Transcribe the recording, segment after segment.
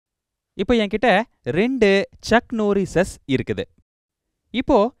இப்போ என்கிட்ட 2 சக் நோரிசஸ் இருக்குது.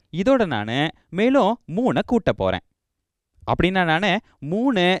 இப்போ இதோட நானு மேலும் 3 கூட்ட போறேன். அப்படின்னா நானு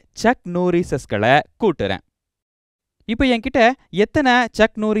 3 சக் நோரிசஸ்களை கூட்டுறேன். இப்போ என்கிட்ட எத்தனை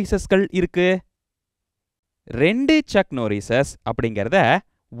சக் நோரிசஸ்கள் இருக்கு? 2 சக் நோரிசஸ் அப்படிங்கிறத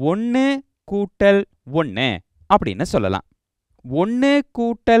 1 கூட்டல் 1 அப்படின்னு சொல்லலாம். 1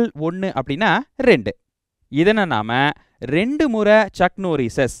 கூட்டல் 1 அப்படின்னா 2. இதனை நாம 2 முறை சக்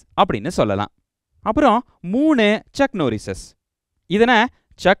நோரிசஸ் அப்படின்னு சொல்லலாம். அப்புறம் 3 சக் நோரிசஸ். இதனை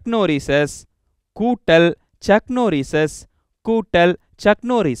சக் நோரிசஸ் கூட்டல் சக் நோரிசஸ் கூட்டல் சக்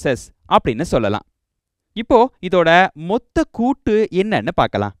நோரிசஸ் அப்படின்னு சொல்லலாம். இப்போ இதோட மொத்த கூட்டு என்னன்னு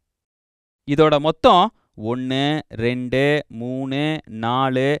பார்க்கலாம். இதோட மொத்தம் 1 2 3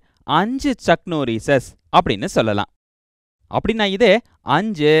 4 5 சக் நோரிசஸ் அப்படின்னு சொல்லலாம். அப்படின்னா இது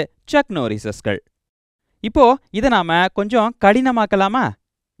 5 சக் நோரிசஸ்கள். இப்போ இதை நாம கொஞ்சம் கடினமாக்கலாமா?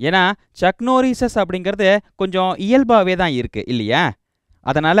 ஏன்னா சக் நோரிசஸ் அப்படிங்கிறது கொஞ்சம் இயல்பாவே தான் இருக்கு இல்லையா?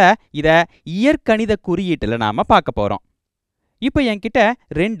 அதனால இத இயற்கணித குறியீட்டுல நாம பார்க்க போறோம். இப்போ என்கிட்ட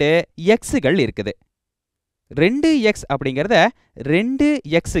 2 எக்ஸுகள் இருக்குது. 2x அப்படிங்கிறத 2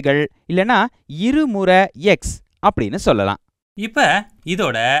 எக்ஸுகள் இல்லனா இருமுறை எக்ஸ் அப்படின்னு சொல்லலாம். இப்ப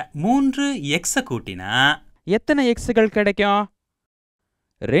இதோட 3 எக்ஸ கூட்டினா எத்தனை எக்ஸுகள் கிடைக்கும்?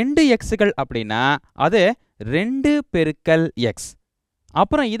 2 எக்ஸுகள் அப்படின்னா அது 2 பெருக்கல் எக்ஸ்.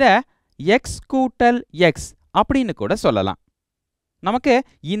 அப்புறம் இத எக்ஸ் கூட்டல் எக்ஸ் அப்படின்னு கூட சொல்லலாம். நமக்கு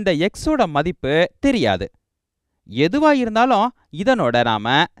இந்த எக்ஸோட மதிப்பு தெரியாது. எதுவா இருந்தாலும் இதனோட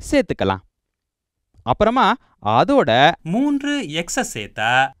நாம சேர்த்துக்கலாம். அப்புறமா அதோட 3 எக்ஸ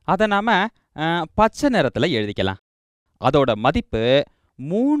சேர்த்தா அதை நாம பச்சை நிறத்துல எழுதிக்கலாம். அதோட மதிப்பு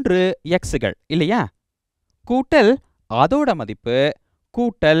 3 எக்ஸுகள் இல்லையா? கூட்டல் அதோட மதிப்பு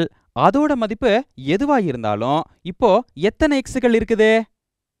கூட்டல் அதோட மதிப்பு எதுவா இருந்தாலும் இப்போ எத்தனை எக்ஸுகள் இருக்குது?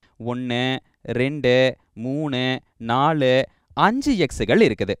 1 2 3 4 5 எக்ஸுகள்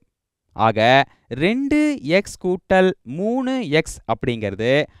இருக்குது. ஆக 2x கூட்டல் 3x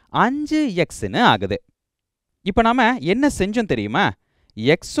அப்படிங்கிறது 5xன்னு ஆகுது. இப்போ நாம என்ன செஞ்சோம் தெரியுமா?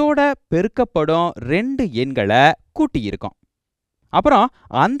 எக்ஸோட பெருக்கப்படும் 2 எண்களை கூட்டியிருக்கோம். அப்புறம்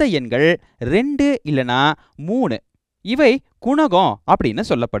அந்த எண்கள் 2 இல்லனா 3. இவை குணகம் அப்படின்னு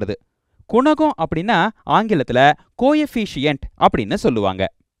சொல்லப்படுது. குணகம் அப்படின்னா ஆங்கிலத்துல கோஎஃபிஷியன்ட் அப்படின்னு சொல்லுவாங்க.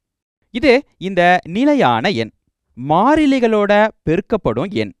 இது இந்த நிலையான எண், மாறிலிகளோட பெருக்கப்படும்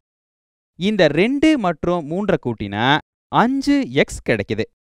எண். இந்த 2 மற்றும் 3 கூட்டினா 5x கிடைக்குது.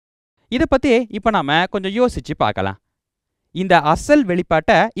 இதை பத்தி இப்ப நாம கொஞ்சம் யோசிச்சு பார்க்கலாம். இந்த அசல்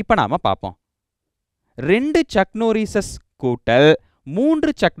வெளிப்பாட்டை இப்ப நாம பார்ப்போம். 2 சக் நோரிசஸ் கூட்டல்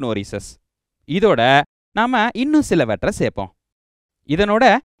 3 சக் நோரிசஸ். இதோட நாம இன்னும் சிலவற்றை சேர்ப்போம். இதனோட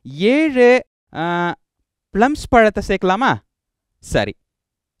 7 பிளம்ஸ் பழத்தை சேர்க்கலாமா? சரி,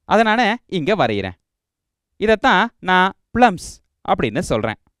 அதை நான் இங்க வரைகிறேன். இதைத்தான் நான் பிளம்ஸ் அப்படின்னு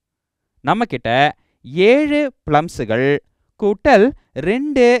சொல்றேன். நம்ம கிட்ட 7 பிளம்ஸுகள் கூட்டல்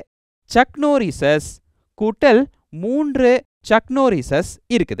 2 சக் நோரிசஸ் கூட்டல் 3 சக் நோரிசஸ்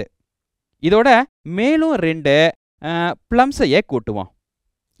இருக்குது. இதோட மேலும் 2 பிளம்ஸையே கூட்டுவோம்.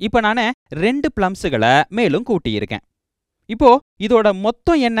 இப்போ நான் 2 பிளம்ஸுகளை மேலும் கூட்டியிருக்கேன். இப்போ இதோட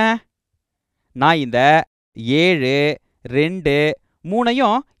மொத்தம் என்ன? நான் இந்த 7 2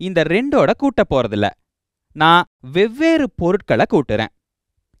 3ஐயும் இந்த 2ஓட கூட்ட போறதில்ல. நான் வெவ்வேறு பொருட்களை கூட்டுறேன்.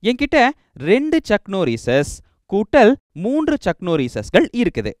 என்கிட்ட 2 சக் நோரிசஸ் கூட்டல் 3 சக் நோரிசஸ்கள்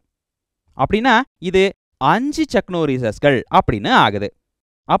இருக்குது. அப்படின்னா இது 5 சக் நோரிசஸ்கள் அப்படின்னு ஆகுது.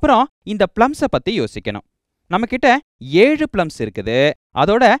 அப்புறம் இந்த பிளம்ஸை பத்தி யோசிக்கணும். நம்ம கிட்ட 7 பிளம்ஸ் இருக்குது.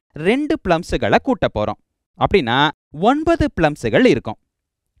 அதோட 2 பிளம்ஸுகளை கூட்ட போறோம். அப்படின்னா 9 பிளம்ஸுகள் இருக்கும்.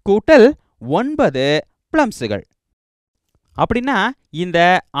 கூட்டல் 9 பிளம்ஸுகள். அப்படின்னா இந்த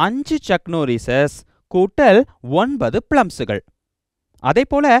 5 சக் நோரிசஸ் கூட்டல் 9 பிளம்ஸுகள். அதே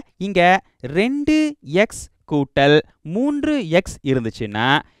போல இங்க 2x கூட்டல் 3x இருந்துச்சுன்னா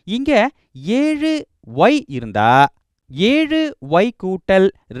இங்க 7y இருந்தா 7y கூட்டல்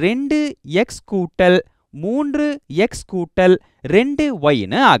 2x கூட்டல் 3x கூட்டல்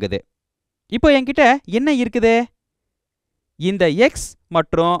 2yன்னு ஆகுது. இப்போ என்கிட்ட என்ன இருக்குது? இந்த x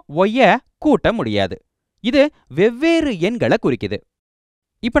மற்றும் y கூட்ட முடியாது. இது வெவ்வேறு எண்களை குறிக்குது.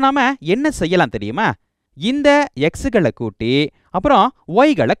 இப்போ நாம என்ன செய்யலாம் தெரியுமா? இந்த எக்ஸுகளை கூட்டி அப்புறம்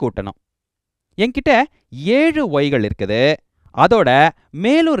ஒய்களை கூட்டணும். என்கிட்ட 7 ஒய்கள் இருக்குது. அதோட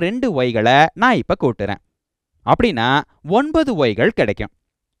மேலும் 2 ஒய்களை நான் இப்ப கூட்டுறேன். அப்படின்னா 9 ஒய்கள் கிடைக்கும்.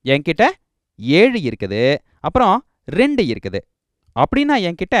 என்கிட்ட 7 இருக்குது, அப்புறம் 2 இருக்குது. அப்படின்னா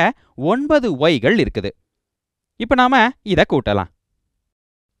என்கிட்ட 9 ஒய்கள் இருக்குது. இப்ப நாம இதை கூட்டலாம்.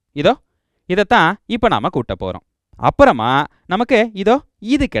 இதைத்தான் இப்ப நாம கூட்ட போறோம். அப்புறமா நமக்கு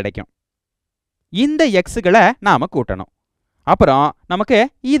இது கிடைக்கும். இந்த எக்ஸுகளை நாம கூட்டணும். அப்புறம் நமக்கு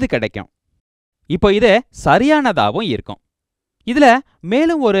இது கிடைக்கும். இப்போ இது சரியானதாகவும் இருக்கும். இதுல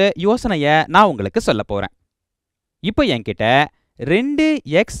மேலும் ஒரு யோசனைய நான் உங்களுக்கு சொல்ல போறேன். இப்போ என்கிட்ட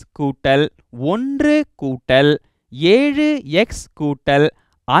 2x கூட்டல் 1 கூட்டல் 7x கூட்டல்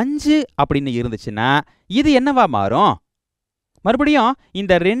 5 அப்படின்னு இருந்துச்சுன்னா இது என்னவா மாறும்? மறுபடியும்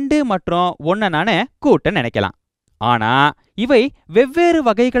இந்த 2 மற்றும் 1 நானே கூட்ட நினைக்கலாம். ஆனா இவை வெவ்வேறு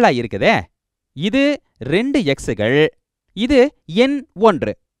வகைகளா இருக்குதே. இது 2 எக்ஸுகள், இது எண்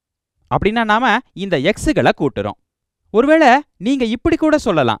 1. அப்படின்னா நாம இந்த எக்ஸுகளை கூட்டுறோம். ஒருவேளை நீங்க இப்படி கூட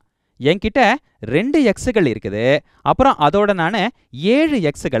சொல்லலாம், என்கிட்ட 2 எக்ஸுகள் இருக்குது, அப்புறம் அதோட நான் 7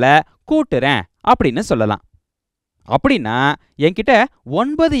 எக்ஸுகளை கூட்டுறேன் அப்படின்னு சொல்லலாம். அப்படின்னா என்கிட்ட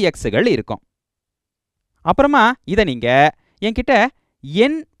 9 எக்ஸுகள் இருக்கும். அப்புறமா இதை நீங்க என்கிட்ட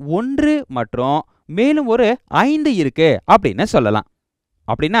எண் 1 மற்றும் மேலும் ஒரு 5 இருக்கு அப்படின்னு சொல்லலாம்.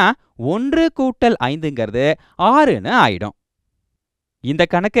 அப்படின்னா 1 கூட்டல் 5ங்கிறது 6ன்னு ஆயிடும். இந்த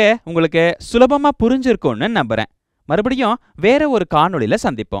கணக்கு உங்களுக்கு சுலபமா புரிஞ்சிருக்கும்னு நம்புறேன். மறுபடியும் வேற ஒரு காணொளியில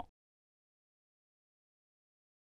சந்திப்போம்.